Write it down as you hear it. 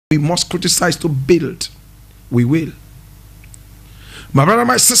We must criticize to build. We will. My brother,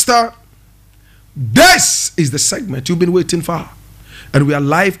 my sister, this is the segment you've been waiting for. And we are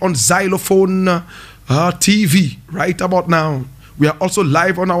live on ZYLOFON TV right about now. We are also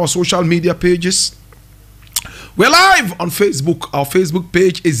live on our social media pages. We're live on Facebook. Our Facebook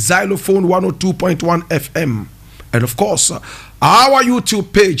page is ZYLOFON 102.1 FM. And of course, our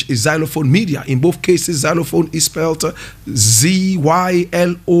YouTube page is ZYLOFON Media. In both cases, ZYLOFON is spelled Z-Y-L-O-F-O-N.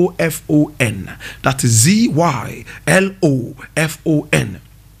 That is Z-Y-L-O-F-O-N.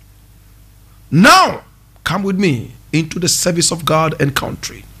 Now, come with me into the service of God and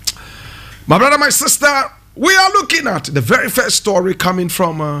country. My brother, my sister, we are looking at the very first story coming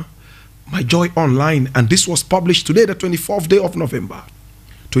from My Joy Online. And this was published today, the 24th day of November,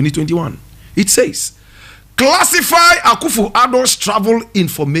 2021. It says, classify Akufo-Addo's travel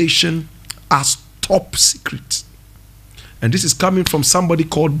information as top secret. And this is coming from somebody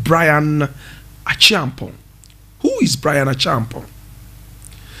called Brian Achiampong. Who is Brian Achiampong?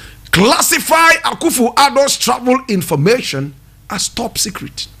 Classify Akufo-Addo's travel information as top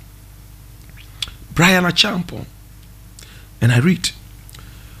secret. Brian Achiampong. And I read,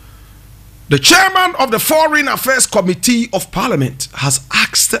 the chairman of the Foreign Affairs Committee of Parliament has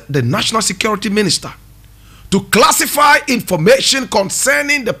asked the National Security Minister to classify information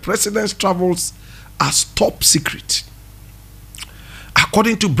concerning the president's travels as top secret.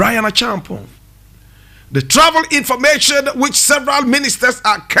 According to Brian Achiampong, the travel information which several ministers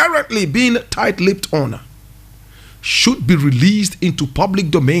are currently being tight-lipped on should be released into public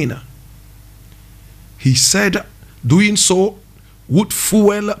domain. He said doing so would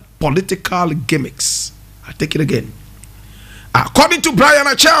fuel political gimmicks. I take it again. According to Brian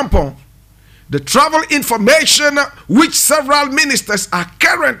Achiampong, the travel information which several ministers are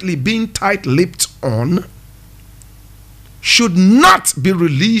currently being tight-lipped on should not be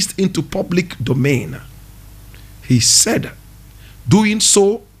released into public domain. He said doing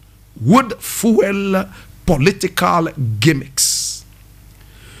so would fuel political gimmicks.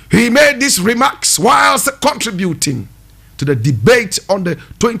 He made these remarks whilst contributing to the debate on the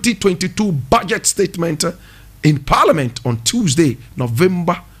 2022 budget statement in Parliament on Tuesday,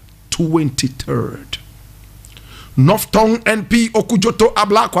 November 23rd. Northtown MP Okujoto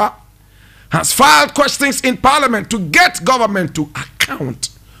Ablakwa has filed questions in Parliament to get government to account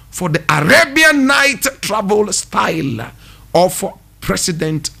for the Arabian Night travel style of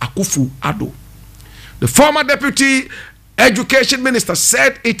President Akufo-Addo. The former Deputy Education Minister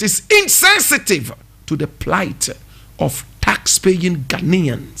said it is insensitive to the plight of tax-paying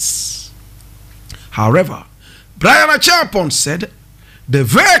Ghanaians. However, Brian Achiampong said the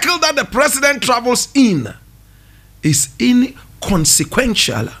vehicle that the president travels in is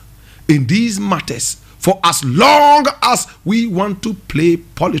inconsequential in these matters for as long as we want to play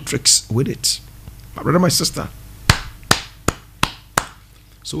politics with it. My brother, my sister.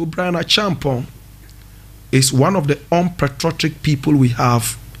 So Brian Achiampong is one of the unpatriotic people we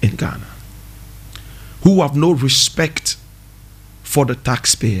have in Ghana, who have no respect for the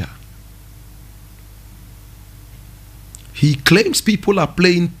taxpayer. He claims people are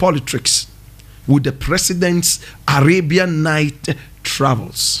playing politics with the president's Arabian Night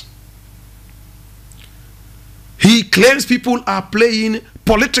travels. He claims people are playing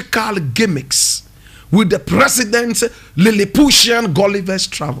political gimmicks with the president's Lilliputian Gulliver's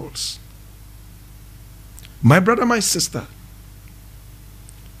travels. My brother, my sister,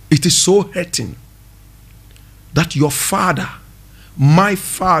 it is so hurting that your father, my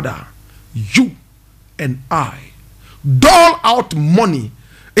father, you and I dole out money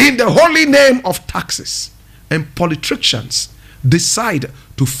in the holy name of taxes, and politicians decide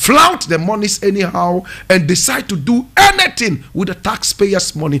to flout the monies anyhow and decide to do anything with the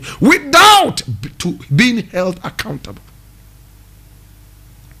taxpayers' money without being held accountable.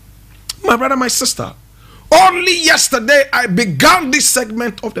 My brother, my sister, only yesterday I began this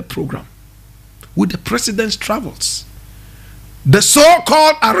segment of the program with the president's travels, the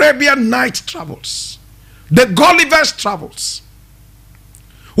so-called Arabian Night travels, the Gulliver's travels.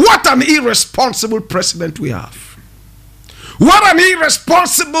 What an irresponsible president we have. What an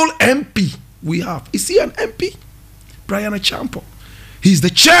irresponsible MP we have. Is he an MP? Brian Achiampong. He's the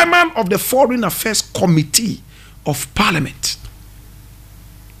chairman of the Foreign Affairs Committee of Parliament.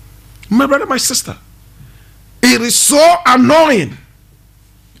 My brother, my sister, it is so annoying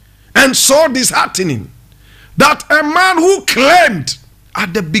and so disheartening that a man who claimed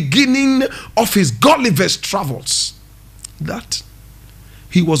at the beginning of his Gulliver's travels that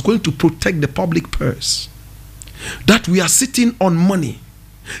he was going to protect the public purse, that we are sitting on money,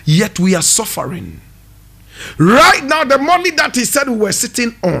 yet we are suffering, Right now, the money that he said we were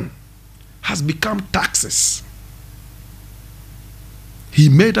sitting on has become taxes. He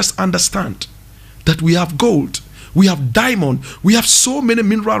made us understand that we have gold, we have diamond, we have so many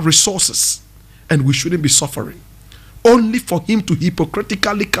mineral resources, and we shouldn't be suffering. Only for him to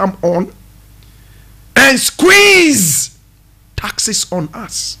hypocritically come on and squeeze taxes on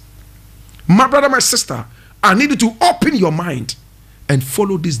us. My brother, my sister, I need you to open your mind and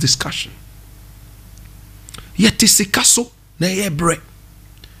follow this discussion. Yet sikaso na yebre.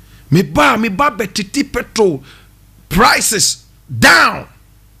 Me ba betiti petrol prices down.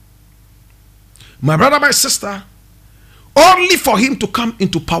 My brother, my sister, only for him to come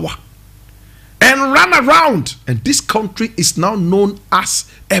into power and run around, and this country is now known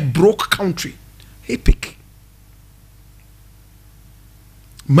as a broke country. Epic.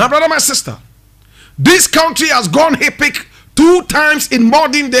 My brother, my sister, this country has gone epic 2 times in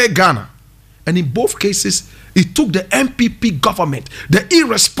modern day Ghana, and in both cases it took the NPP government, the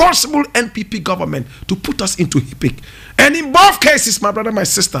irresponsible NPP government, to put us into epic. And in both cases, my brother, my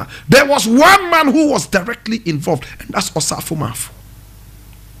sister, there was one man who was directly involved, and that's Osafo Maafo.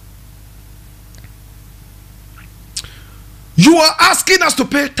 You are asking us to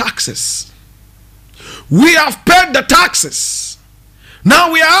pay taxes. We have paid the taxes.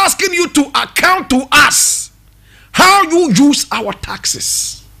 Now we are asking you to account to us how you use our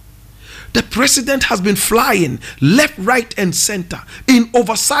taxes. The president has been flying left, right, and center in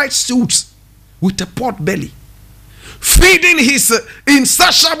oversized suits with a pot belly, feeding his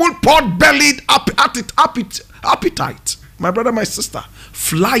insatiable pot-bellied appetite. My brother, my sister,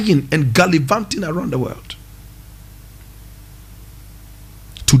 flying and gallivanting around the world.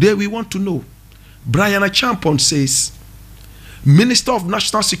 Today we want to know. Brian Achampon says, Minister of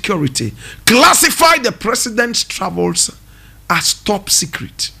National Security, classify the president's travels as top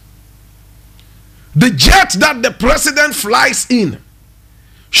secret. The jet that the president flies in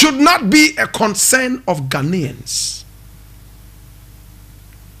should not be a concern of Ghanaians.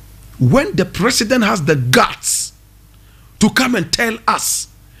 When the president has the guts to come and tell us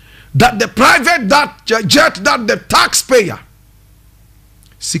that the private jet that the taxpayer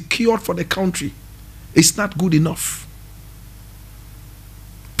secured for the country is not good enough.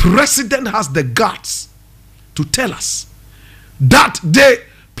 President has the guts to tell us that the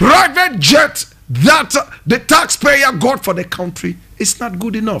private jet that the taxpayer got for the country is not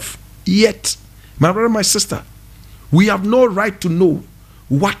good enough. Yet, my brother, my sister, we have no right to know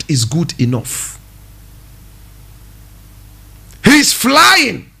what is good enough. He's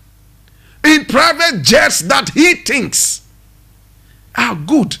flying in private jets that he thinks are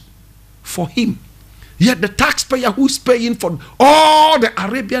good for him. Yet the taxpayer who's paying for all the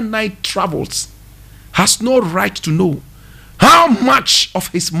Arabian Night travels has no right to know how much of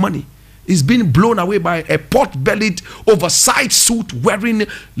his money is being blown away by a pot-bellied, oversized suit wearing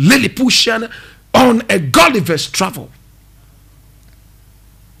Lilliputian on a Gulliver's travel.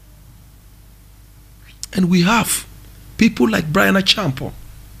 And we have people like Brian Achampon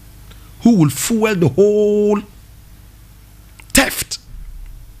who will fuel the whole theft,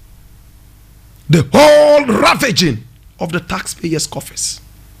 the whole ravaging of the taxpayers' coffers.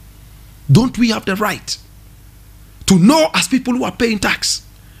 Don't we have the right to know as people who are paying tax?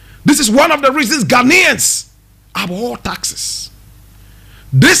 This is one of the reasons Ghanaians abhor taxes.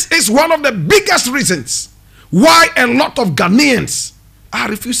 This is one of the biggest reasons why a lot of Ghanaians are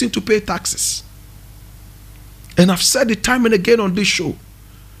refusing to pay taxes. And I've said it time and again on this show.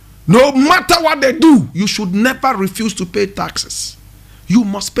 No matter what they do, you should never refuse to pay taxes. You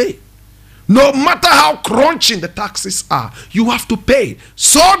must pay. No matter how crunching the taxes are, you have to pay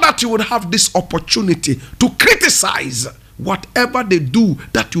so that you would have this opportunity to criticize whatever they do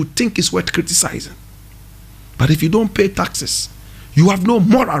that you think is worth criticizing. But if you don't pay taxes, you have no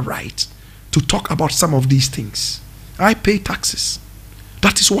moral right to talk about some of these things. I pay taxes.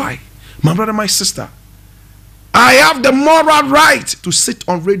 That is why, my brother, my sister, I have the moral right to sit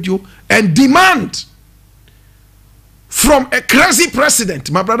on radio and demand from a crazy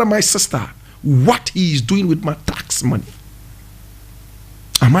president, my brother, my sister, what he is doing with my tax money.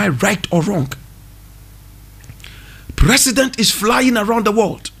 Am I right or wrong? President is flying around the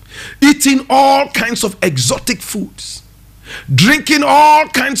world, eating all kinds of exotic foods, drinking all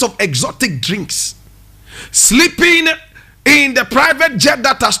kinds of exotic drinks, sleeping in the private jet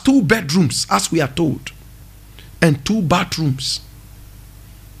that has 2 bedrooms, as we are told, and 2 bathrooms.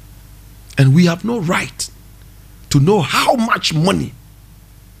 And we have no right to know how much money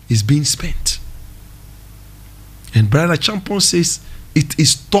is being spent. And Brother Champon says it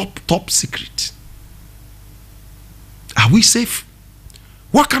is top secret. Are we safe?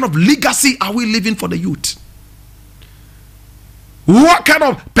 What kind of legacy are we leaving for the youth? What kind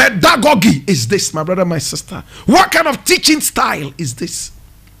of pedagogy is this, my brother, my sister? What kind of teaching style is this?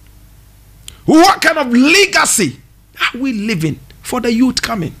 What kind of legacy are we living for the youth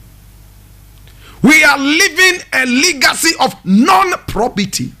coming? We are living a legacy of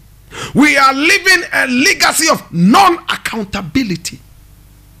non-probity. We are living a legacy of non-accountability.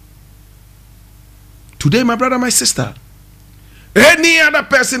 Today, my brother, my sister, any other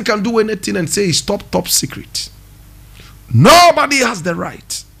person can do anything and say it's top secret. Nobody has the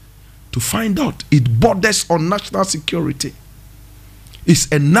right to find out. It borders on national security.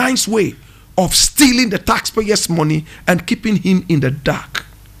 It's a nice way of stealing the taxpayers' money and keeping him in the dark.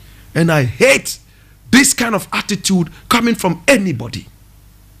 And I hate this kind of attitude coming from anybody.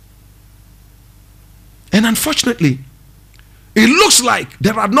 And unfortunately, it looks like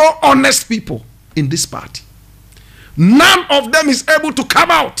there are no honest people in this party. None of them is able to come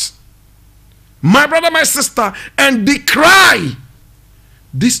out, my brother, my sister, and decry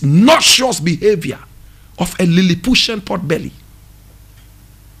this noxious behavior of a Lilliputian potbelly.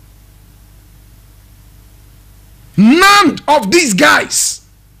 None of these guys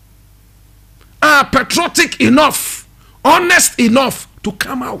are patriotic enough, honest enough to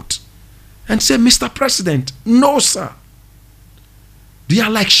come out and say, Mr. President, no, sir. They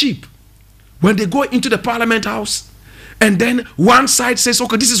are like sheep. When they go into the Parliament House, and then one side says,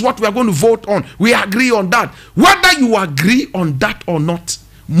 okay, this is what we are going to vote on. We agree on that. Whether you agree on that or not,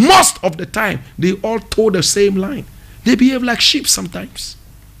 most of the time, they all toe the same line. They behave like sheep sometimes.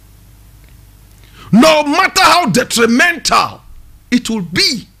 No matter how detrimental it will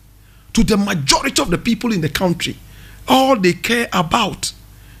be to the majority of the people in the country, all they care about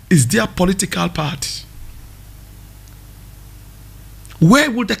is their political party. Where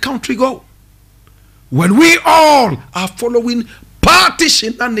will the country go when we all are following party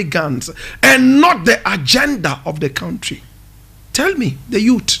shenanigans and not the agenda of the country? Tell me, the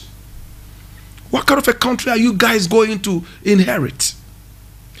youth, what kind of a country are you guys going to inherit?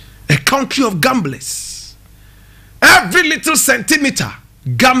 A country of gamblers. Every little centimeter,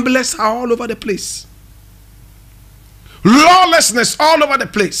 gamblers are all over the place. Lawlessness all over the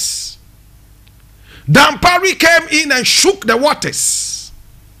place. Dampari came in and shook the waters.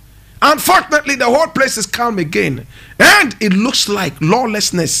 Unfortunately, the whole place is calm again. And it looks like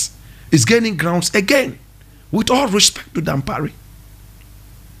lawlessness is gaining grounds again. With all respect to Dampari.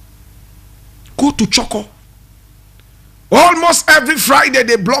 Go to Choco. Almost every Friday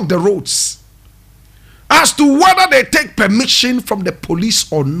they block the roads. As to whether they take permission from the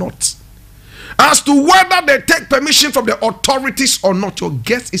police or not. As to whether they take permission from the authorities or not, your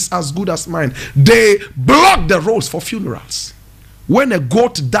guess is as good as mine. They block the roads for funerals. When a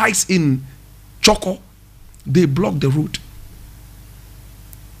goat dies in Choco, they block the road.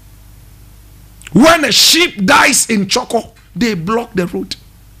 When a sheep dies in Choco, they block the road.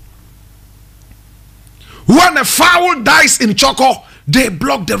 When a fowl dies in Choco, they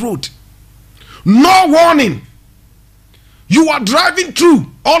block the road. No warning. You are driving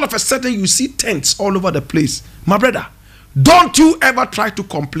through, all of a sudden you see tents all over the place. My brother, don't you ever try to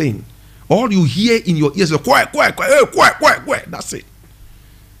complain. All you hear in your ears is quiet, quiet, quiet, quiet, quiet, quiet. That's it.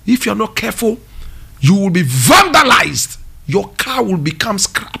 If you're not careful, you will be vandalized. Your car will become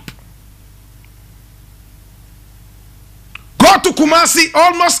scrap. Go to Kumasi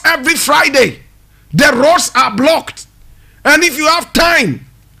almost every Friday. The roads are blocked. And if you have time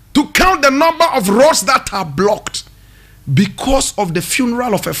to count the number of roads that are blocked because of the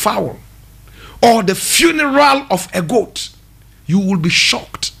funeral of a fowl or the funeral of a goat, you will be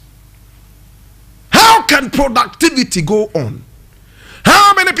shocked. How can productivity go on?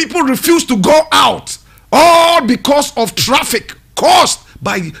 How many people refuse to go out all because of traffic caused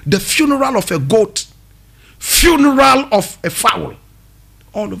by the funeral of a goat, funeral of a fowl,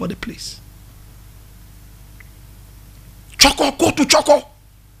 all over the place? Choco, go to Choco.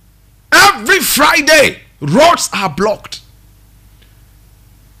 Every Friday, roads are blocked.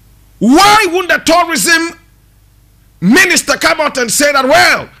 Why wouldn't the tourism minister come out and say that,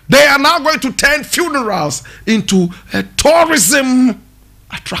 well, they are now going to turn funerals into tourism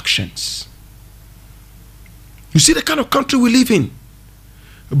attractions? You see the kind of country we live in.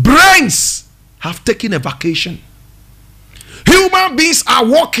 Brains have taken a vacation. Human beings are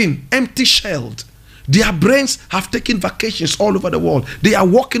walking empty-shelled. Their brains have taken vacations all over the world. They are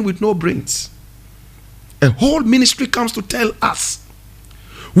walking with no brains. A whole ministry comes to tell us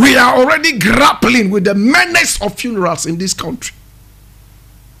we are already grappling with the menace of funerals in this country.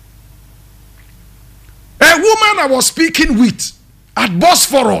 A woman I was speaking with at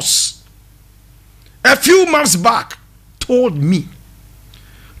Bosphorus a few months back told me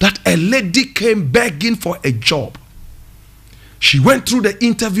that a lady came begging for a job. She went through the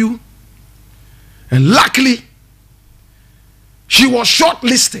interview, and luckily, she was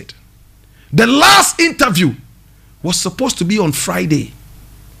shortlisted. The last interview was supposed to be on Friday,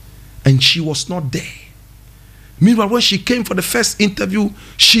 and she was not there. Meanwhile, when she came for the first interview,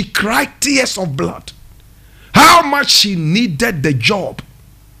 she cried tears of blood. How much she needed the job.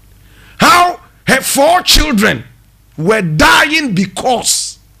 How her 4 children were dying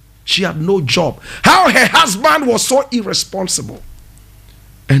because she had no job. How her husband was so irresponsible.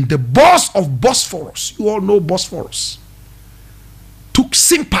 And the boss of Bosphorus, you all know Bosphorus, took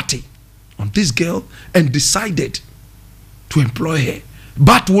sympathy on this girl and decided to employ her,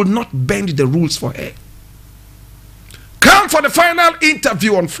 but would not bend the rules for her. Come for the final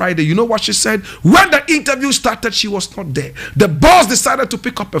interview on Friday. You know what she said? When the interview started, she was not there. The boss decided to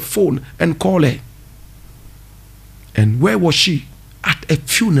pick up a phone and call her. And where was she? At a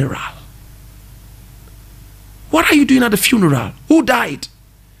funeral. What are you doing at the funeral? Who died?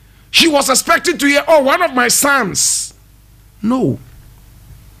 She was expecting to hear, oh, one of my sons. No.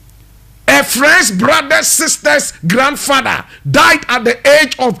 A friend's brother's sister's grandfather died at the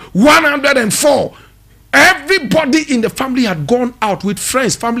age of 104. Everybody in the family had gone out with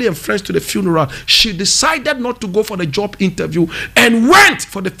friends, family and friends, to the funeral. She decided not to go for the job interview and went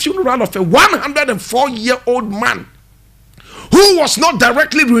for the funeral of a 104-year-old man who was not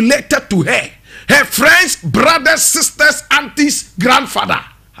directly related to her. Her friends, brothers, sisters, aunties, grandfather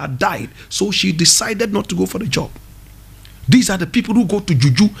had died. So she decided not to go for the job. These are the people who go to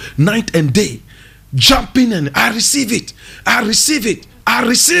juju night and day, jumping and I receive it, I receive it, I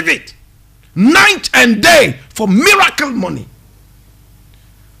receive it. Night and day for miracle money.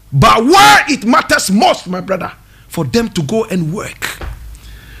 But where it matters most, my brother, for them to go and work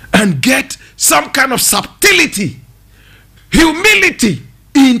and get some kind of subtlety, humility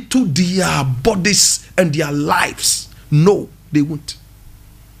into their bodies and their lives. No, they won't.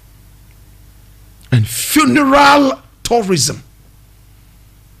 And funeral tourism.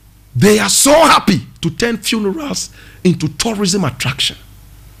 They are so happy to turn funerals into tourism attraction.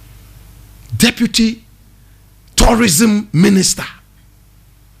 Deputy Tourism Minister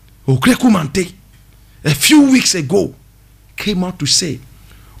Okrekumante a few weeks ago came out to say,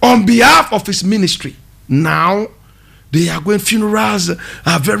 on behalf of his ministry, now they are going, funerals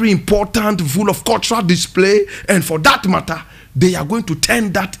are very important, full of cultural display, and for that matter, they are going to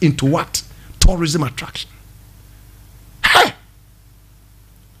turn that into what? Tourism attraction. Hey!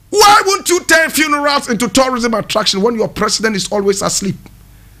 Why won't you turn funerals into tourism attraction when your president is always asleep?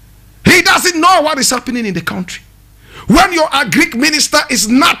 He doesn't know what is happening in the country. When your Greek minister is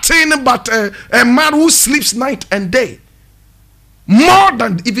nothing but a man who sleeps night and day, more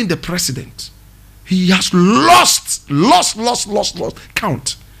than even the president, he has lost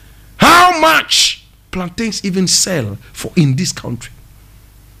count. How much plantains even sell for in this country?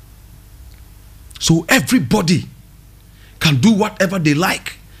 So everybody can do whatever they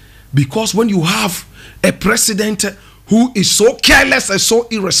like, because when you have a president who is so careless and so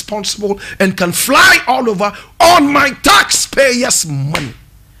irresponsible and can fly all over on my taxpayers' money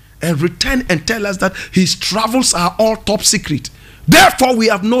and return and tell us that his travels are all top secret, therefore we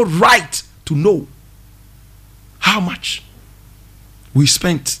have no right to know how much we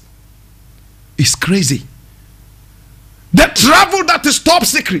spent, is crazy. The travel that is top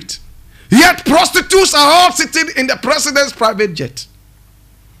secret, yet prostitutes are all sitting in the president's private jet.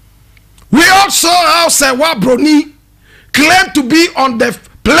 We also have Sewa Broni claimed to be on the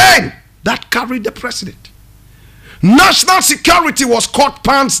plane that carried the president. National security was caught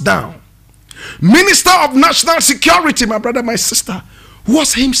pants down. Minister of National Security, my brother, my sister,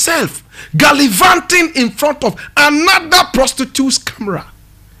 was himself gallivanting in front of another prostitute's camera,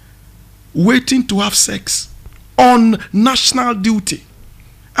 waiting to have sex on national duty.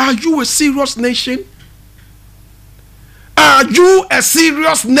 Are you a serious nation? Are you a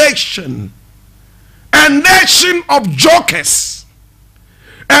serious nation? A nation of jokers,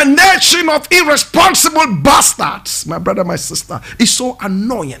 a nation of irresponsible bastards, my brother, my sister, is so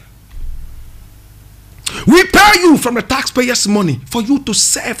annoying. We pay you from the taxpayers' money for you to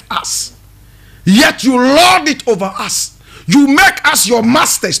serve us, yet you lord it over us. You make us your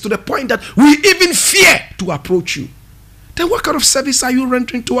masters to the point that we even fear to approach you. Then what kind of service are you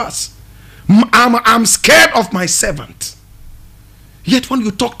rendering to us? I'm scared of my servant. Yet when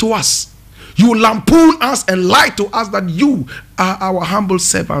you talk to us, you lampoon us and lie to us that you are our humble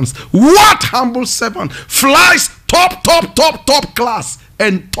servants. What humble servant flies top class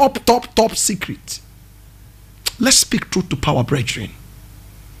and top secret? Let's speak truth to power, brethren.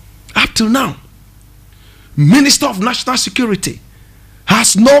 Up till now, Minister of National Security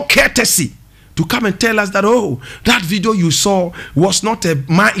has no courtesy to come and tell us that, oh, that video you saw was not it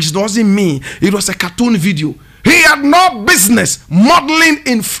wasn't me, it was a cartoon video. He had no business modeling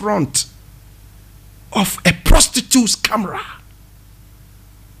in front of a prostitute's camera.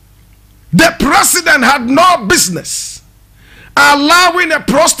 The president had no business allowing a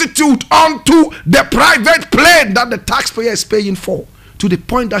prostitute onto the private plane that the taxpayer is paying for, to the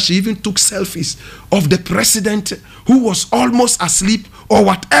point that she even took selfies of the president who was almost asleep or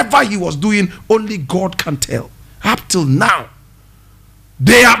whatever he was doing. Only God can tell. Up till now,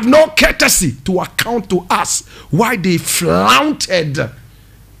 they have no courtesy to account to us why they flaunted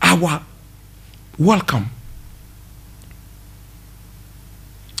our welcome.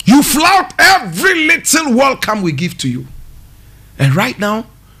 You flout every little welcome we give to you. And right now,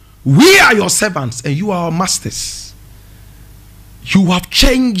 we are your servants and you are our masters. You have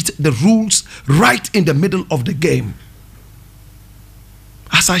changed the rules right in the middle of the game.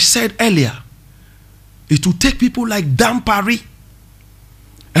 As I said earlier, it will take people like Dan Parry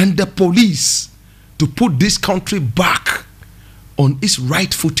and the police to put this country back on its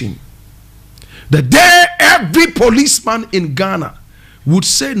right footing. The day every policeman in Ghana would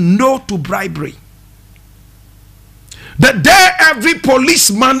say no to bribery, the day every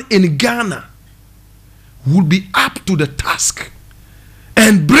policeman in Ghana would be up to the task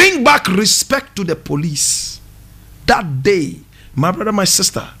and bring back respect to the police, that day, my brother, my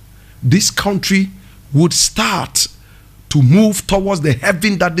sister, this country would start to move towards the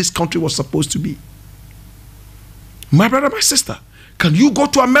heaven that this country was supposed to be. My brother, my sister, can you go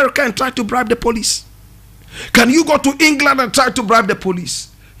to America and try to bribe the police? Can you go to England and try to bribe the police?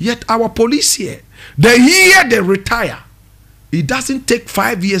 Yet our police here, the year they retire, it doesn't take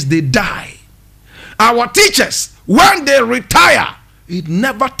 5 years, they die. Our teachers, when they retire, it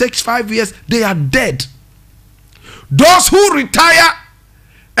never takes 5 years, they are dead. Those who retire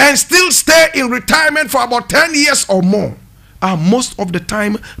and still stay in retirement for about 10 years or more are most of the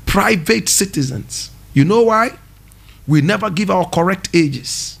time private citizens. You know why? We never give our correct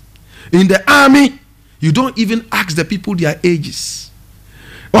ages. In the army, you don't even ask the people their ages.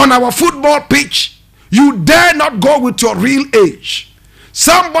 On our football pitch, you dare not go with your real age.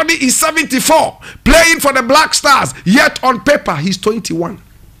 Somebody is 74 playing for the Black Stars, yet on paper he's 21.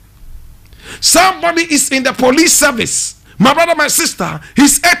 Somebody is in the police service, my brother, my sister,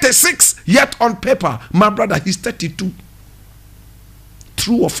 he's 86, yet on paper, my brother, he's 32.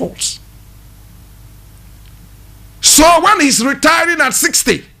 True or false? So when he's retiring at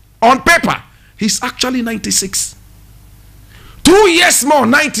 60, on paper, he's actually 96. 2 years more,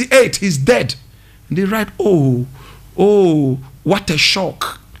 98, he's dead. And they write, oh, what a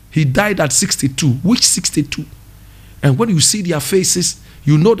shock. He died at 62. Which 62? And when you see their faces,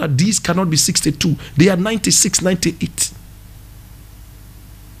 you know that these cannot be 62. They are 96, 98.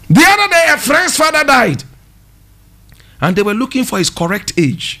 The other day, a friend's father died. And they were looking for his correct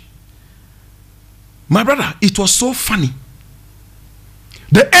age. My brother, it was so funny.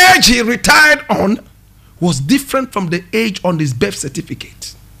 The age he retired on was different from the age on his birth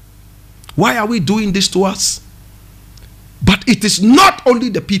certificate. Why are we doing this to us? But it is not only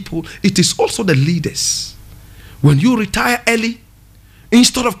the people, it is also the leaders. When you retire early,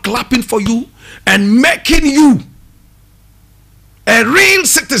 instead of clapping for you and making you a real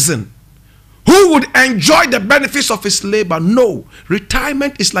citizen who would enjoy the benefits of his labor, no.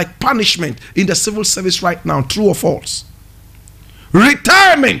 Retirement is like punishment in the civil service right now. True or false?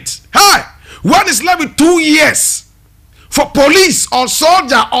 Retirement, hey, one is left with 2 years for police or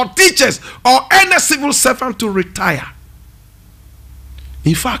soldier or teachers or any civil servant to retire.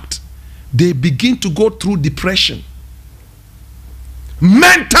 In fact, they begin to go through depression,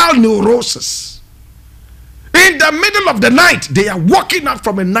 mental neurosis. In the middle of the night, they are waking up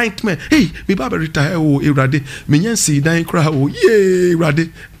from a nightmare. Hey, me baba retire oh, Rade. Me nyen si dan kra oh, yeah,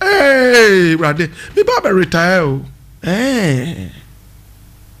 Rade. Hey, Rade. Me baba retire oh. Hey.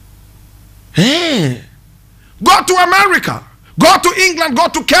 Hey. Go to America. Go to England. Go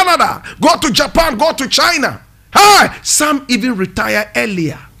to Canada. Go to Japan. Go to China. Hey, some even retire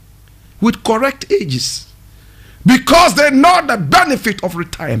earlier with correct ages because they know the benefit of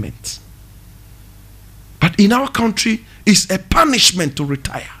retirement. But in our country, it's a punishment to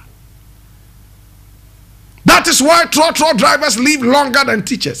retire. That is why trotro drivers live longer than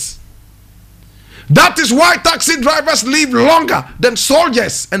teachers. That is why taxi drivers live longer than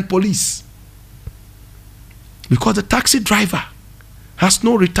soldiers and police. Because the taxi driver has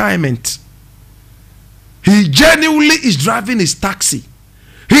no retirement. He genuinely is driving his taxi.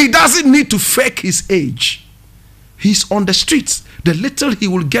 He doesn't need to fake his age. He's on the streets. The little he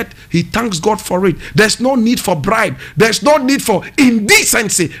will get, he thanks God for it. There's no need for bribe. There's no need for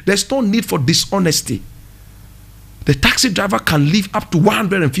indecency. There's no need for dishonesty. The taxi driver can live up to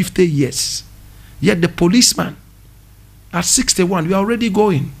 150 years. Yet the policeman, at 61, you are already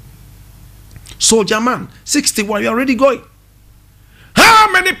going. Soldier man, 61, you are already going.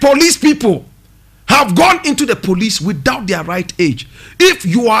 How many police people have gone into the police without their right age? If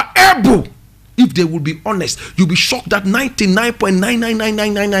you are able, if they will be honest, you'll be shocked that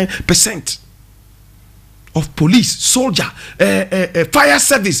 99.99999% of police, soldier, fire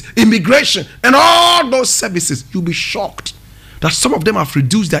service, immigration, and all those services, you'll be shocked that some of them have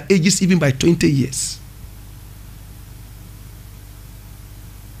reduced their ages even by 20 years.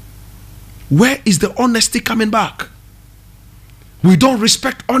 Where is the honesty coming back? We don't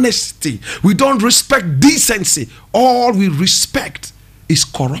respect honesty. We don't respect decency. All we respect is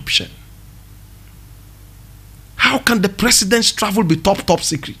corruption. How can the president's travel be top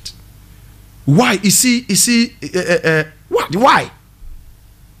secret? Why? What? Why?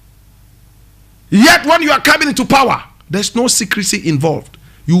 Yet when you are coming into power, there's no secrecy involved.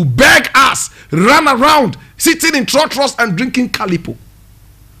 You beg us, run around, sitting in trotros and drinking calipo.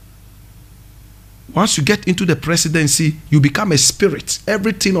 Once you get into the presidency, you become a spirit.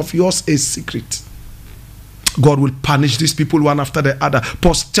 Everything of yours is secret. God will punish these people one after the other.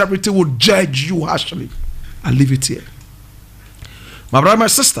 Posterity will judge you harshly. I'll leave it here. My brother, my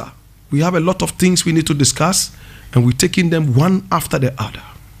sister, we have a lot of things we need to discuss, and we're taking them one after the other.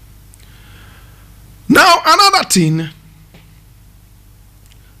 Now, another thing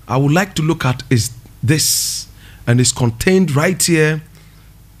I would like to look at is this, and it's contained right here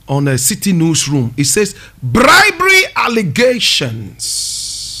on a city newsroom. It says, bribery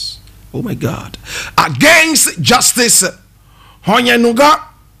allegations, oh my God, against Justice Honyanuga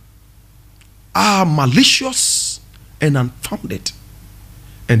are malicious and unfounded.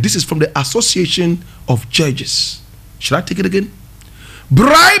 And this is from the Association of Judges. Should I take it again?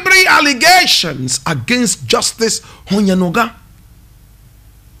 Bribery allegations against Justice Honyanuga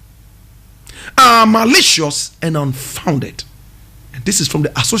are malicious and unfounded. And this is from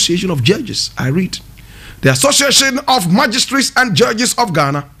the Association of Judges. I read, the Association of Magistrates and Judges of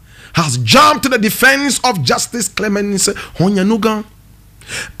Ghana has jumped to the defense of Justice Clemens Honyanuga,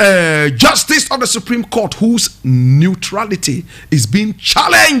 Justice of the Supreme Court, whose neutrality is being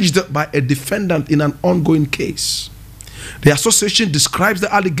challenged by a defendant in an ongoing case. The association describes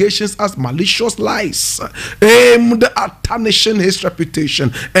the allegations as malicious lies aimed at tarnishing his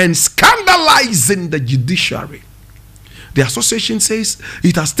reputation and scandalizing the judiciary. The association says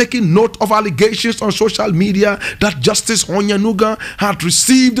it has taken note of allegations on social media that Justice Honyanuga had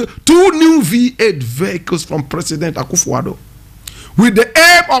received 2 new V8 vehicles from President Akufo-Addo, with the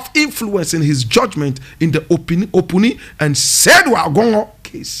aim of influencing his judgment in the Opuni and Sedwa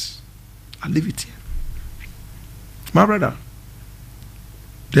case. I'll leave it here. My brother,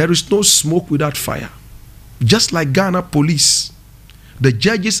 there is no smoke without fire. Just like Ghana police, the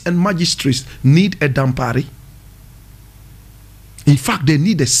judges and magistrates need a dampari. In fact, they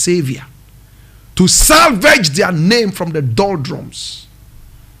need a savior to salvage their name from the doldrums.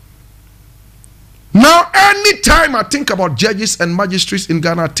 Now, anytime I think about judges and magistrates in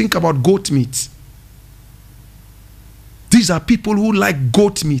Ghana, I think about goat meat. These are people who like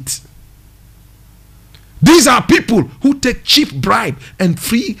goat meat. These are people who take cheap bribe and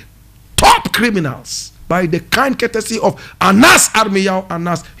free top criminals by the kind courtesy of Anas Armiyao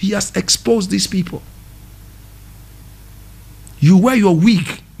Anas. He has exposed these people. You wear your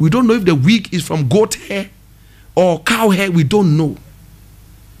wig. We don't know if the wig is from goat hair or cow hair. We don't know.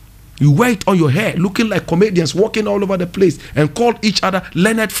 You wear it on your hair, looking like comedians walking all over the place and call each other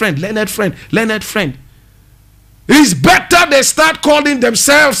Leonard friend, Leonard friend, Leonard friend. It's better they start calling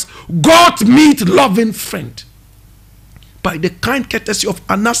themselves goat meat loving friend by the kind courtesy of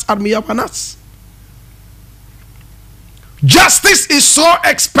Anas Armiyao Anas. Justice is so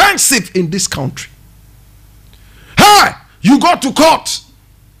expensive in this country. Hey, you go to court,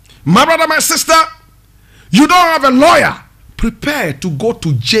 my brother, my sister, you don't have a lawyer, prepare to go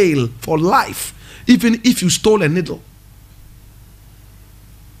to jail for life, even if you stole a needle.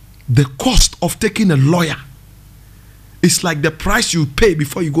 The cost of taking a lawyer is like the price you pay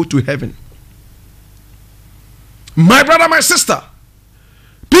before you go to heaven. My brother, my sister,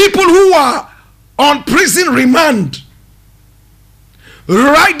 people who are on prison remand,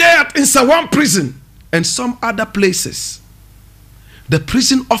 right there in Sawam prison and some other places, the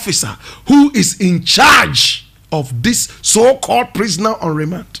prison officer who is in charge of this so-called prisoner on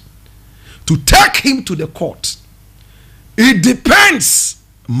remand, to take him to the court, it depends,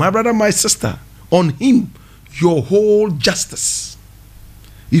 my brother, my sister, on him your whole justice.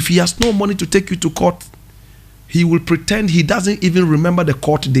 If he has no money to take you to court, he will pretend he doesn't even remember the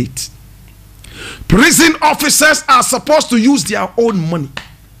court date. Prison officers are supposed to use their own money.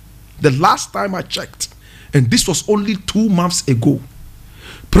 The last time I checked, and this was only 2 months ago,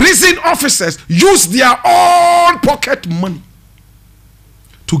 prison officers use their own pocket money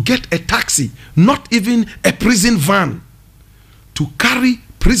to get a taxi, not even a prison van, to carry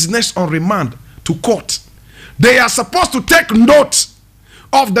prisoners on remand to court. They are supposed to take note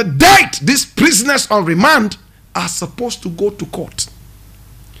of the date these prisoners on remand are supposed to go to court.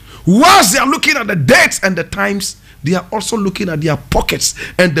 Whilst they are looking at the dates and the times, they are also looking at their pockets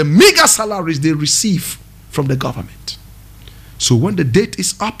and the meager salaries they receive from the government. So when the date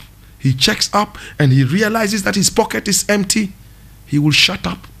is up, he checks up and he realizes that his pocket is empty, he will shut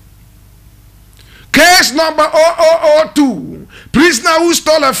up. Case number 0002. Prisoner who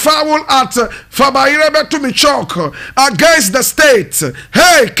stole a fowl at Fabairebe Tumichok against the state.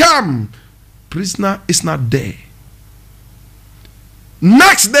 Hey, come. Prisoner is not there.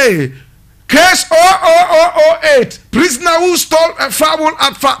 Next day, case 0008. Prisoner who stole a fowl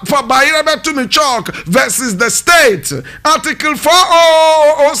at Fabairebe Tumichok versus the state. Article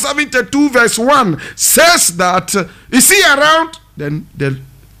 40072 verse 1 says that, is he around? Then the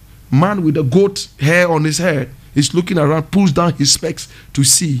man with the goat hair on his head is looking around, pulls down his specs to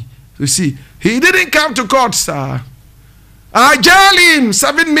see. He didn't come to court, sir. I jail him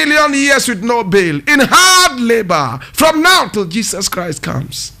 7 million years with no bail, in hard labor, from now till Jesus Christ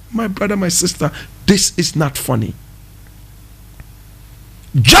comes. My brother, my sister, this is not funny.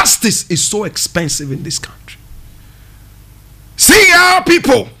 Justice is so expensive in this country. See our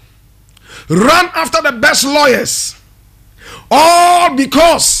people run after the best lawyers, all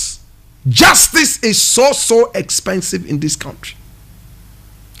because justice is so expensive in this country.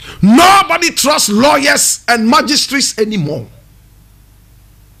 Nobody trusts lawyers and magistrates anymore.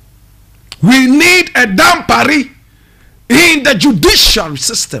 We need a dampari in the judiciary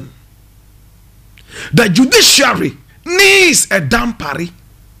system. The judiciary needs a dampari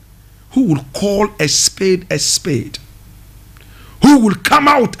who will call a spade, who will come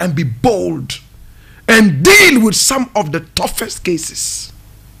out and be bold and deal with some of the toughest cases.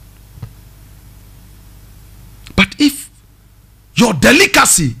 But if your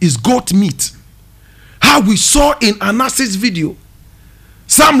delicacy is goat meat, how we saw in Anas's video,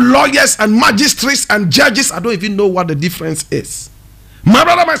 some lawyers and magistrates and judges, I don't even know what the difference is, my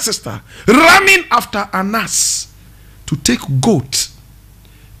brother, my sister, running after Anas to take goat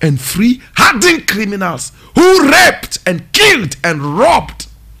and free hardened criminals who raped and killed and robbed.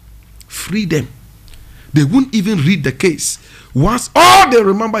 Free them. They wouldn't even read the case. Once all they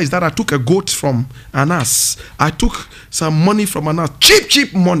remember is that I took a goat from Anas, I took some money from Anas,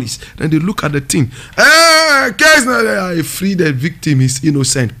 cheap monies. Then they look at the thing. Case I free the victim, is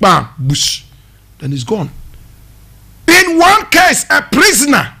innocent. Bam, bush. Then he's gone. In one case, a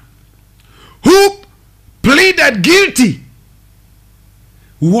prisoner who pleaded guilty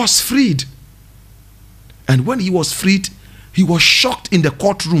was freed. And when he was freed, he was shocked in the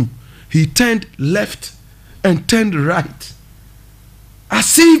courtroom. He turned left and turned right,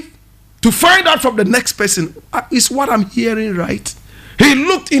 as if to find out from the next person, is what I'm hearing right? He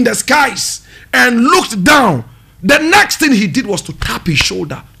looked in the skies and looked down. The next thing he did was to tap his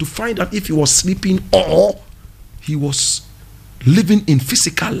shoulder to find out if he was sleeping or he was living in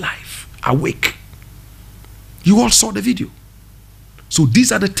physical life, awake. You all saw the video. So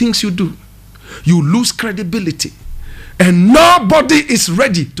these are the things you do. You lose credibility and nobody is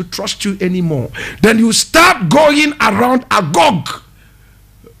ready to trust you anymore. Then you start going around agog,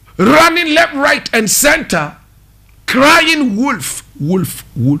 running left, right, and center, crying wolf, wolf,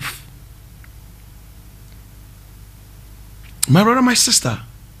 wolf. My brother, my sister,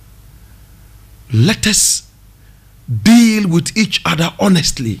 let us deal with each other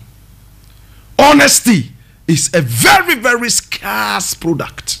honestly. Honesty is a very scarce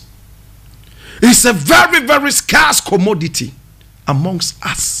product. It's a very scarce commodity amongst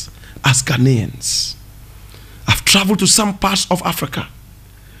us as Ghanaians. I've traveled to some parts of Africa.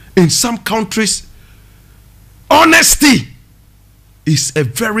 In some countries, honesty is a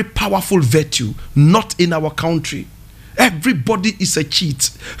very powerful virtue. Not in our country. Everybody is a cheat,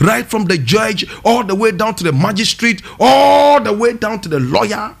 right from the judge all the way down to the magistrate, all the way down to the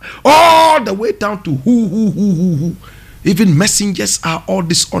lawyer, all the way down to who. Even messengers are all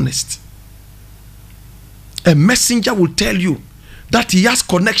dishonest. A messenger will tell you that he has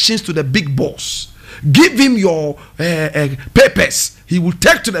connections to the big boss. Give him your papers. He will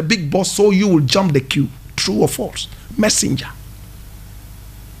take to the big boss so you will jump the queue. True or false? Messenger.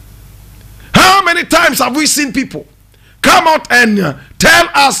 How many times have we seen people come out and tell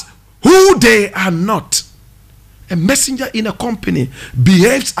us who they are not? A messenger in a company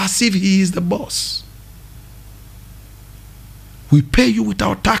behaves as if he is the boss. We pay you with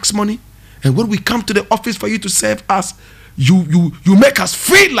our tax money, and when we come to the office for you to serve us, you make us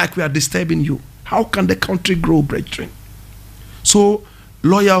feel like we are disturbing you. How can the country grow, brethren? So,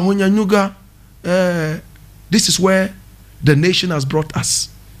 Lawyer Honyanyuga, this is where the nation has brought us.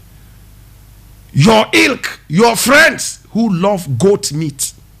 Your ilk, your friends who love goat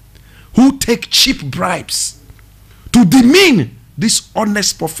meat, who take cheap bribes to demean this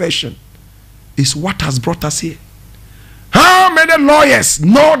honest profession, is what has brought us here. How many lawyers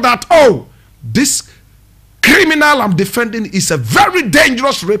know that, oh, this criminal I'm defending is a very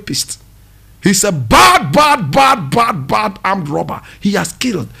dangerous rapist? He's a bad armed robber. He has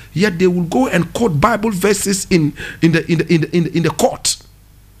killed. Yet they will go and quote Bible verses in the court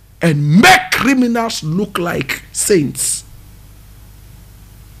and make criminals look like saints.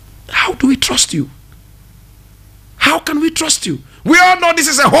 How do we trust you? How can we trust you? We all know this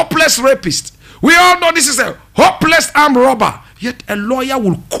is a hopeless rapist. We all know this is a hopeless armed robber. Yet a lawyer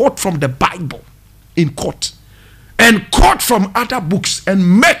will quote from the Bible in court and quote from other books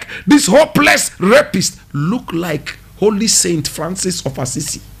and make this hopeless rapist look like Holy Saint Francis of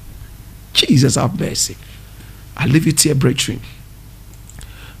Assisi. Jesus have mercy. I leave it here, brethren.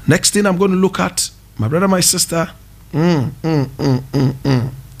 Next thing I'm going to look at, my brother, my sister.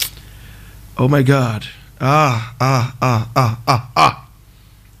 Oh my God.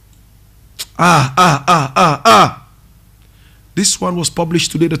 This one was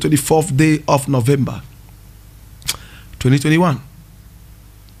published today, the 24th day of November 2021,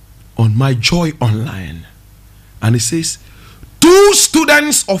 on My Joy Online. And it says, 2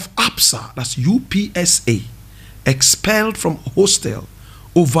 students of APSA, that's UPSA, expelled from hostel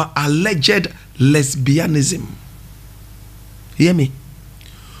over alleged lesbianism. Hear me?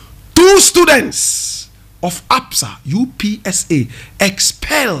 2 students of APSA, UPSA,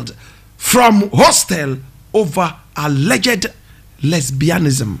 expelled from hostel over alleged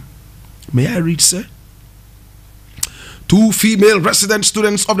lesbianism. May I read, sir? 2 female resident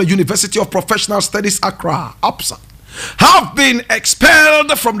students of the University of Professional Studies Accra, APSA, have been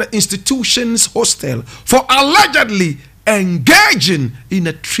expelled from the institution's hostel for allegedly engaging in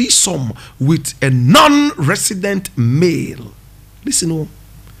a threesome with a non-resident male. Listen,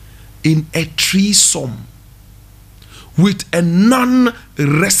 in a threesome with a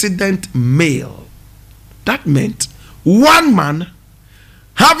non-resident male. That meant one man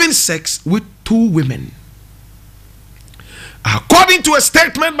having sex with 2 women. According to a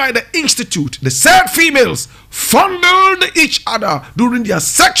statement by the institute, the said females fondled each other during their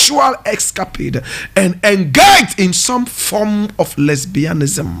sexual escapade and engaged in some form of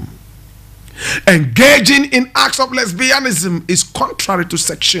lesbianism. Engaging in acts of lesbianism is contrary to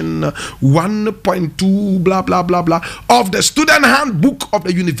section 1.2 blah blah blah blah of the student handbook of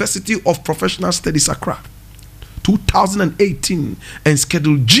the University of Professional Studies Accra 2018 and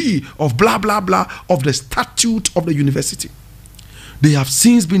schedule G of blah blah blah of the statute of the university. They have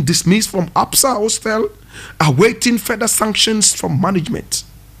since been dismissed from APSA hostel, awaiting further sanctions from management.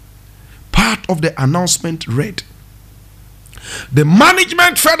 Part of the announcement read, the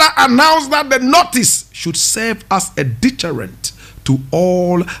management further announced that the notice should serve as a deterrent to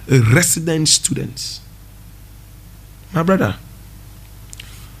all resident students. My brother,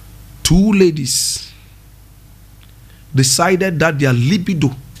 2 ladies decided that their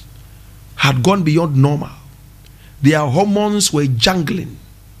libido had gone beyond normal. Their hormones were jangling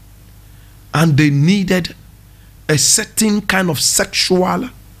and they needed a certain kind of sexual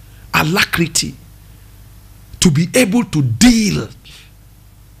alacrity to be able to deal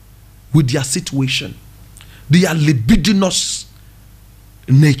with their situation, their libidinous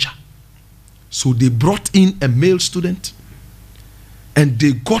nature. So they brought in a male student and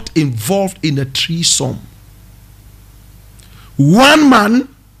they got involved in a threesome. One man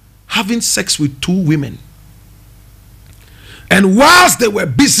having sex with 2 women. And whilst they were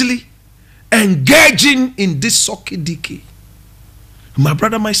busily engaging in this socky dicky, my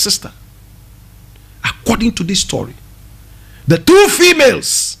brother, my sister, according to this story, the 2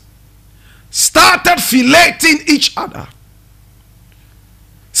 females started filleting each other,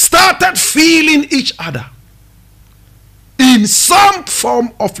 started feeling each other in some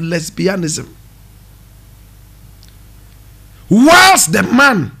form of lesbianism, whilst the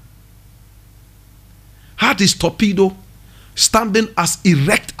man had his torpedo standing as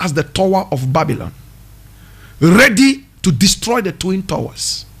erect as the Tower of Babylon, ready to destroy the Twin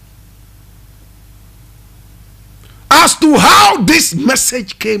Towers. As to how this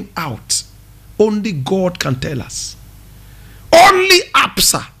message came out, only God can tell us. Only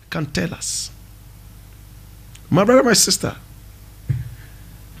APSA can tell us. My brother, my sister,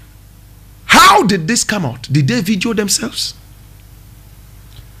 how did this come out? Did they video themselves?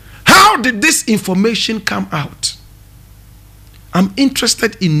 How did this information come out? I'm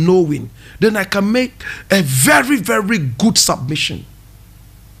interested in knowing. Then I can make a very, very good submission.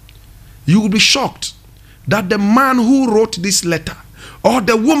 You will be shocked that the man who wrote this letter or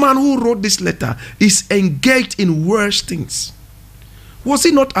the woman who wrote this letter is engaged in worse things. Was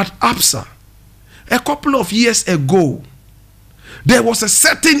it not at APSA a couple of years ago? There was a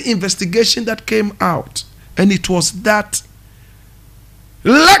certain investigation that came out, and it was that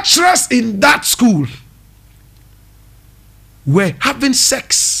lecturers in that school were having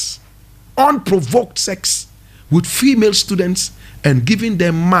sex, unprovoked sex, with female students and giving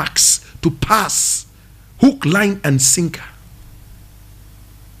them marks to pass, hook, line, and sinker.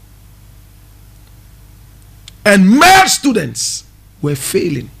 And male students were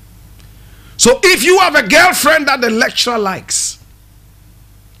failing. So if you have a girlfriend that the lecturer likes,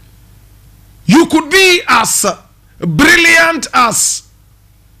 you could be as brilliant as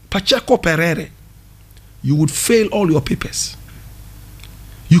Pacheco Perere. You would fail all your papers.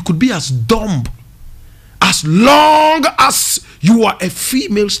 You could be as dumb as long as you are a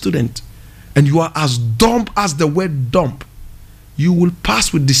female student and you are as dumb as the word dumb. You will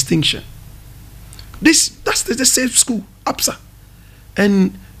pass with distinction. That's the same school, APSA,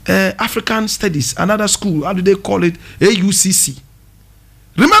 and African Studies, another school. How do they call it? AUCC.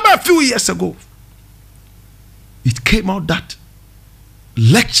 Remember a few years ago, it came out that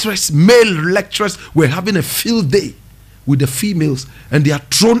lecturers, male lecturers, were having a field day with the females, and they are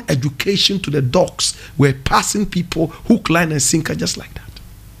thrown education to the dogs, were passing people hook, line, and sinker just like that.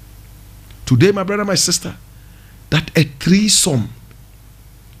 Today, my brother, my sister, that a threesome,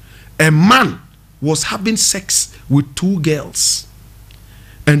 a man was having sex with two girls,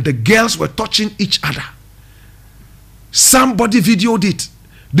 and the girls were touching each other. Somebody videoed it.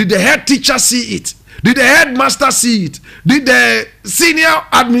 Did the head teacher see it? Did the headmaster see it? Did the senior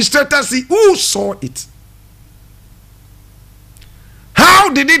administrator see? Who saw it? How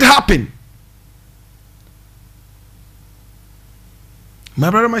did it happen? My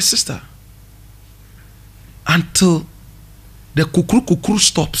brother, my sister, until the kukru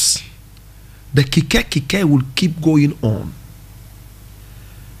stops, the kike will keep going on.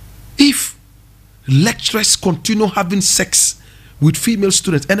 If lecturers continue having sex with female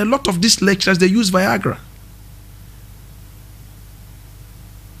students, and a lot of these lecturers, they use Viagra.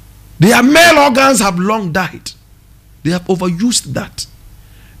 Their male organs have long died. They have overused that.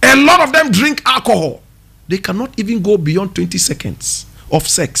 A lot of them drink alcohol. They cannot even go beyond 20 seconds of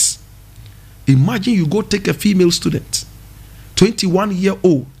sex. Imagine you go take a female student,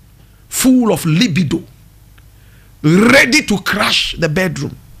 21-year-old, full of libido, ready to crash the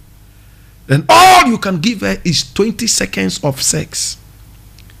bedroom. And all you can give her is 20 seconds of sex.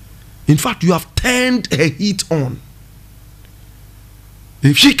 In fact, you have turned her heat on.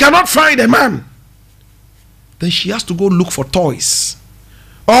 If she cannot find a man, then she has to go look for toys,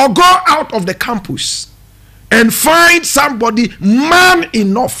 or go out of the campus and find somebody man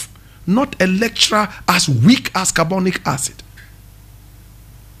enough, not a lecturer as weak as carbonic acid.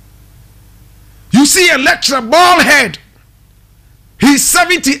 You see a lecturer, bald head, he's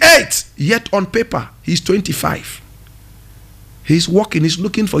 78, yet on paper he's 25. He's walking, he's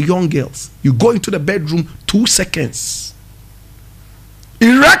looking for young girls. You go into the bedroom, 2 seconds.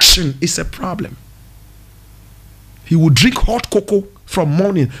 Erection is a problem. He will drink hot cocoa from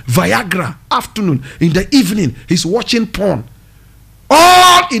morning, Viagra afternoon, in the evening he's watching porn,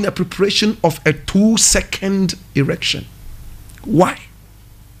 all in a preparation of a 2-second erection. Why?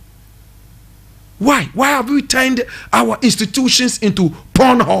 Why have we turned our institutions into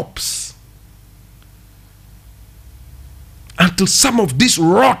porn hubs? Until some of this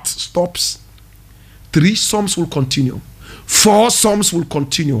rot stops, 3 psalms will continue, 4 psalms will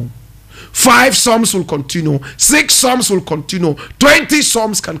continue, 5 psalms will continue, 6 psalms will continue, 20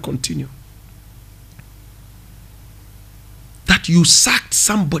 psalms can continue. That you sacked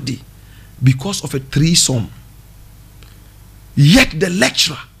somebody because of a 3 psalm. Yet the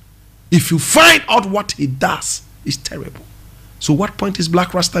lecturer, if you find out what he does, is terrible. So what point is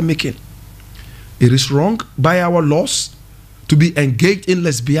Blakk Rasta making? It is wrong by our laws to be engaged in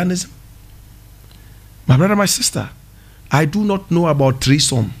lesbianism. My brother, my sister, I do not know about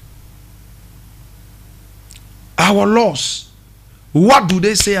threesome. Our laws, what do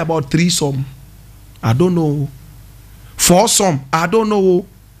they say about threesome? I don't know. Foursome, I don't know.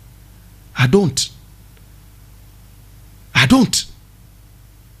 I don't.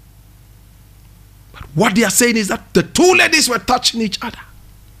 What they are saying is that the two ladies were touching each other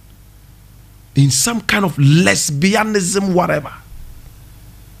in some kind of lesbianism, whatever.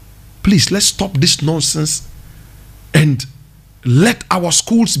 Please, let's stop this nonsense and let our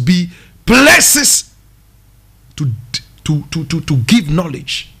schools be places to give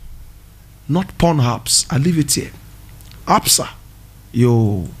knowledge, not Pornhubs. I leave it here. APSA,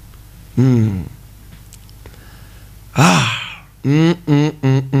 yo,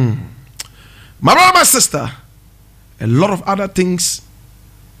 My brother, my sister, a lot of other things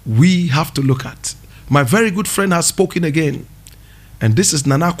we have to look at. My very good friend has spoken again, and this is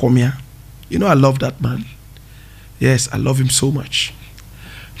Nana Komia. You know, I love that man. Yes, I love him so much.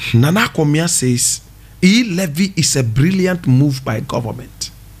 Nana Komia says, e-levy is a brilliant move by government.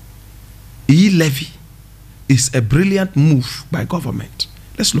 E-levy is a brilliant move by government.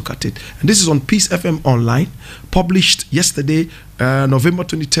 Let's look at it. And this is on Peace FM Online, published yesterday, November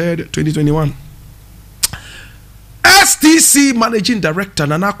 23rd, 2021. STC Managing Director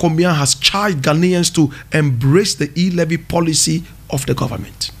Nana Komia has charged Ghanaians to embrace the e-levy policy of the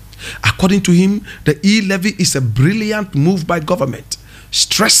government. According to him, the e-levy is a brilliant move by government,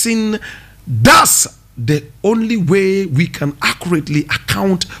 stressing that's the only way we can accurately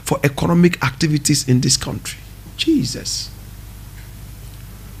account for economic activities in this country. Jesus.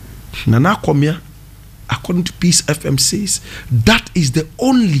 Nana Komia, according to Peace FM, says that is the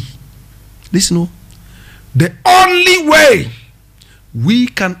only, listen, the only way we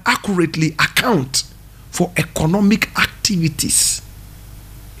can accurately account for economic activities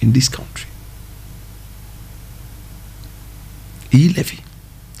in this country. E-levy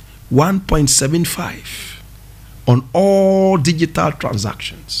 1.75 on all digital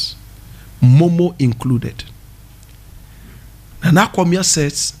transactions, Momo included. Nana Komia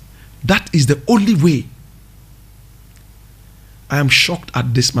says that is the only way. I am shocked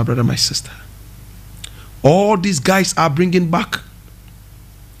at this, my brother, my sister. All these guys are bringing back.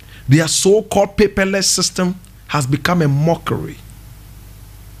 Their so-called paperless system has become a mockery.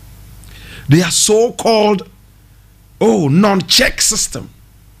 Their so-called non-check system.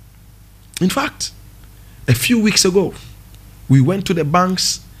 In fact, a few weeks ago, we went to the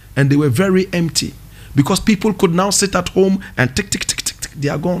banks and they were very empty because people could now sit at home and tick, tick, tick, tick, tick, they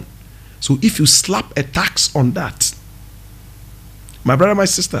are gone. So if you slap a tax on that, my brother, my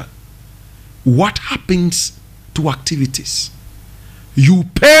sister, what happens to activities? You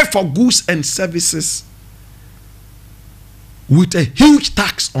pay for goods and services with a huge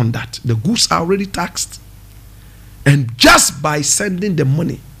tax on that. The goods are already taxed. And just by sending the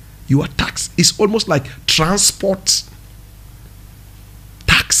money, you are taxed. It's almost like transport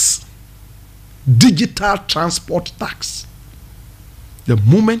tax. Digital transport tax. The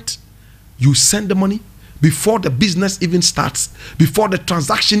moment you send the money, before the business even starts, before the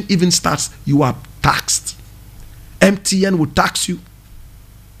transaction even starts, you are taxed. MTN will tax you.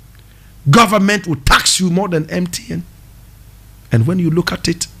 Government will tax you more than MTN. And when you look at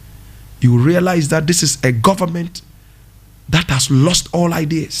it, you realize that this is a government that has lost all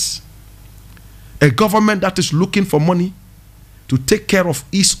ideas. A government that is looking for money to take care of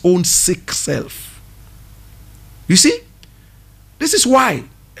its own sick self. You see, this is why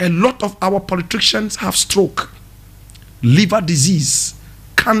a lot of our politicians have stroke, liver disease,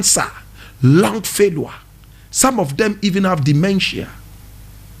 cancer, lung failure. Some of them even have dementia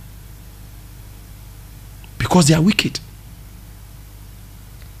because they are wicked.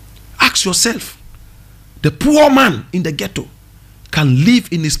 Ask yourself, the poor man in the ghetto can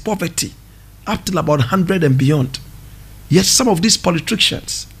live in his poverty up till about 100 and beyond. Yet some of these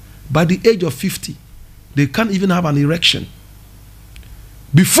politicians, by the age of 50, they can't even have an erection.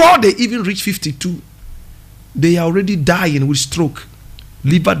 Before they even reach 52, they are already dying with stroke,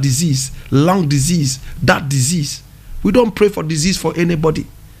 liver disease, lung disease, that disease. We don't pray for disease for anybody,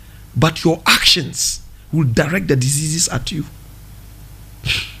 but your actions will direct the diseases at you.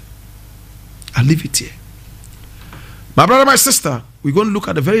 I'll leave it here. My brother, my sister, we're going to look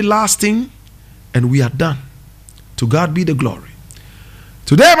at the very last thing and we are done. To God be the glory.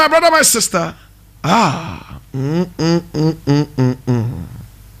 Today, my brother, my sister, my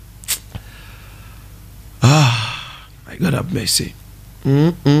God have mercy.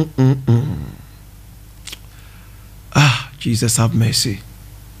 Jesus have mercy.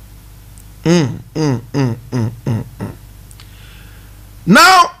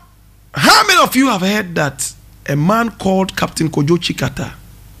 Now, how many of you have heard that a man called Captain Kojo Chikata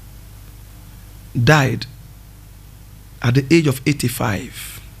died at the age of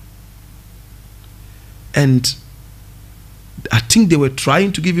 85? And I think they were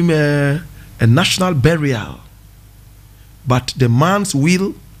trying to give him a national burial, but the man's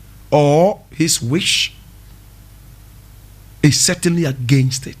will or his wish is certainly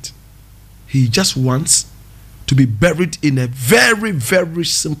against it. He just wants to be buried in a very, very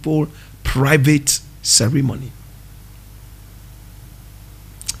simple private ceremony.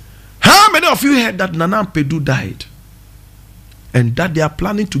 How many of you heard that Nana Pedu died and that they are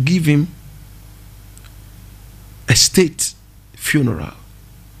planning to give him a state funeral?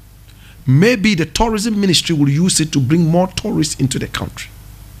 Maybe the tourism ministry will use it to bring more tourists into the country.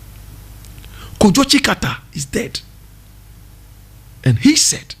 Kojo Chikata is dead. And he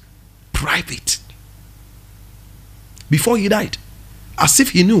said, private. Before he died, as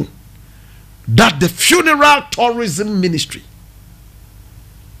if he knew that the funeral tourism ministry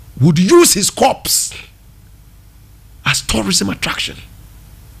would use his corpse as tourism attraction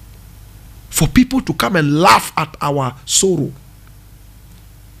for people to come and laugh at our sorrow.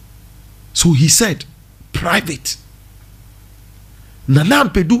 So he said, private. Nana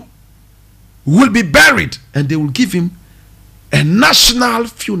Pedu will be buried and they will give him a national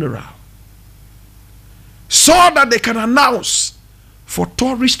funeral so that they can announce for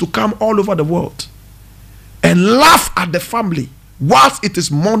tourists to come all over the world and laugh at the family whilst it is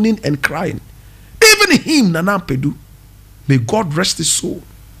mourning and crying. Even him, Nana Pedu, may God rest his soul,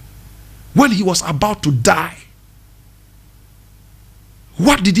 when he was about to die,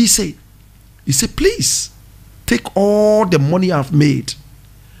 what did he say? He said, please take all the money I've made,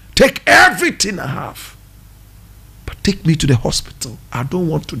 take everything I have, but take me to the hospital. I don't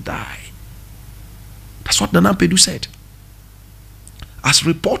want to die. That's what Nana Pedu said, as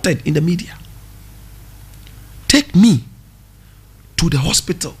reported in the media. Take me to the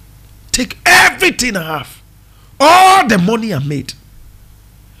hospital. Take everything I have, all the money I made,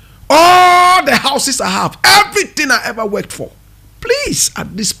 all the houses I have, everything I ever worked for. Please,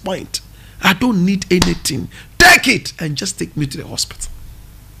 at this point, I don't need anything. Take it and just take me to the hospital.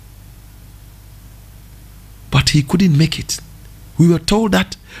 But he couldn't make it. We were told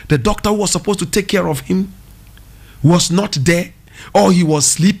that the doctor who was supposed to take care of him was not there, or he was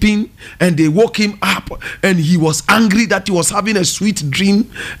sleeping and they woke him up and he was angry that he was having a sweet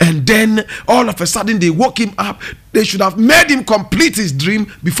dream, and then all of a sudden they woke him up. They should have made him complete his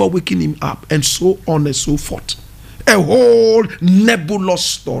dream before waking him up, and so on and so forth. A whole nebulous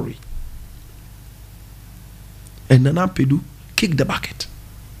story. And Nana Pedu kicked the bucket.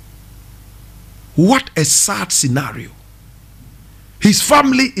 What a sad scenario. His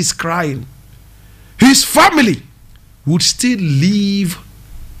family is crying. His family would still live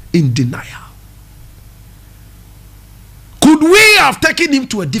in denial. Could we have taken him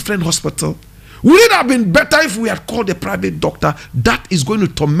to a different hospital? Would it have been better if we had called a private doctor that is going to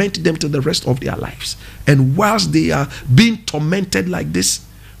torment them to the rest of their lives? And whilst they are being tormented like this,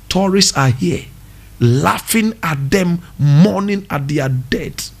 tourists are here laughing at them, mourning at their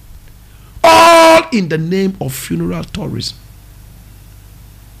dead, all in the name of funeral tourism.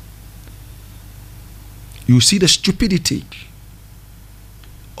 You see the stupidity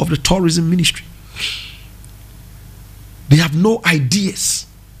of the tourism ministry. They have no ideas.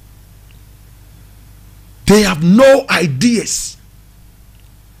 They have no ideas.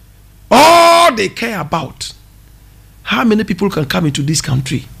 All they care about, how many people can come into this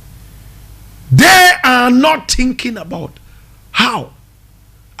country. They are not thinking about how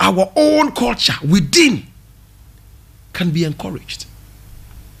our own culture within can be encouraged.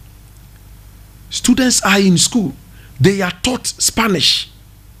 Students are in school. They are taught Spanish.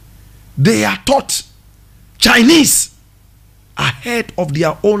 They are taught Chinese ahead of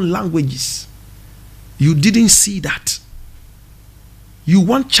their own languages. You didn't see that. You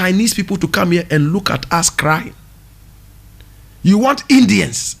want Chinese people to come here and look at us crying. You want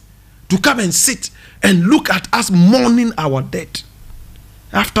Indians to come and sit and look at us mourning our dead.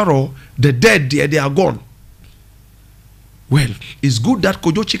 After all, the dead, they are gone. Well, it's good that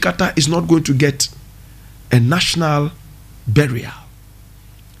Kojo Chikata is not going to get a national burial.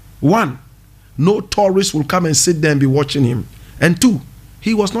 One, no tourist will come and sit there and be watching him. And two,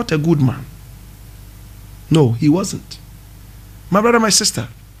 he was not a good man. No, he wasn't. My brother, my sister,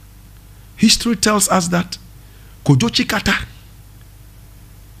 history tells us that Kojo Chikata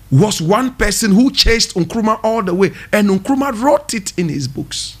was one person who chased Nkrumah all the way, and Nkrumah wrote it in his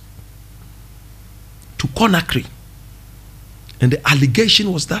books to Conakry. And the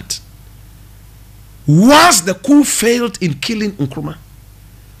allegation was that once the coup failed in killing Nkrumah,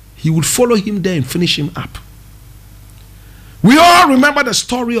 he would follow him there and finish him up. We all remember the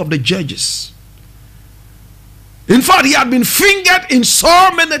story of the judges. In fact, he had been fingered in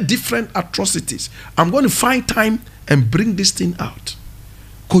so many different atrocities. I'm going to find time and bring this thing out.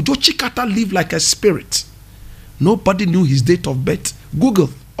 Kojo Chikata lived like a spirit. Nobody knew his date of birth. Google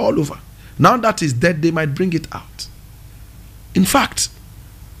all over. Now that is dead, they might bring it out. In fact,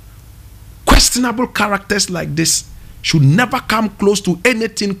 questionable characters like this should never come close to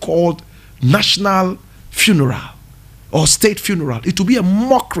anything called national funeral or state funeral. It will be a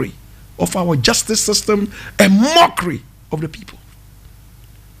mockery of our justice system, a mockery of the people.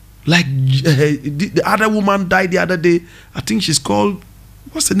 Like the other woman died the other day. I think she's called,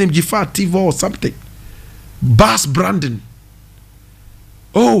 what's the name? Jifar Tivo or something. Bass Brandon.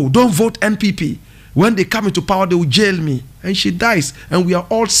 Oh, don't vote NPP. When they come into power, they will jail me. And she dies. And we are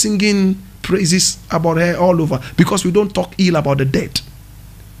all singing praises about her all over because we don't talk ill about the dead.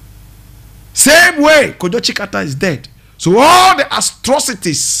 Same way, Kojo Chikata is dead. So all the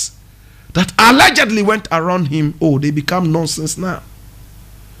atrocities that allegedly went around him, oh, they become nonsense now.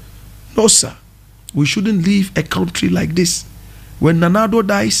 No, sir. We shouldn't leave a country like this. When Nanado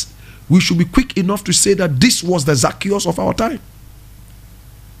dies, we should be quick enough to say that this was the Zacchaeus of our time.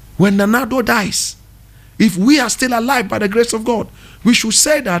 When Nanado dies, if we are still alive by the grace of God, we should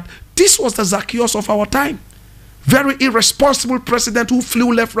say that this was the Zacchaeus of our time. Very irresponsible president who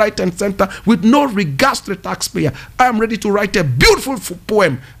flew left, right, and center with no regards to the taxpayer. I am ready to write a beautiful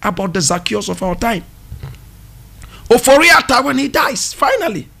poem about the Zacchaeus of our time. Oforiata, when he dies,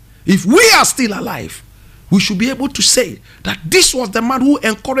 finally, if we are still alive, we should be able to say that this was the man who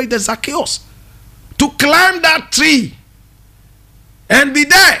encouraged the Zacchaeus to climb that tree and be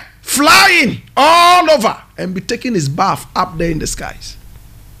there, flying all over, and be taking his bath up there in the skies.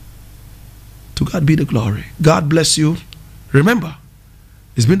 To God be the glory. God bless you. Remember,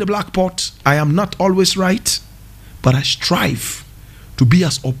 it's been the Black Pot. I am not always right, but I strive to be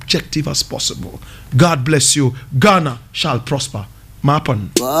as objective as possible. God bless you. Ghana shall prosper. Mapan.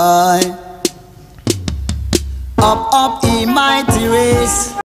 Up, in mighty race.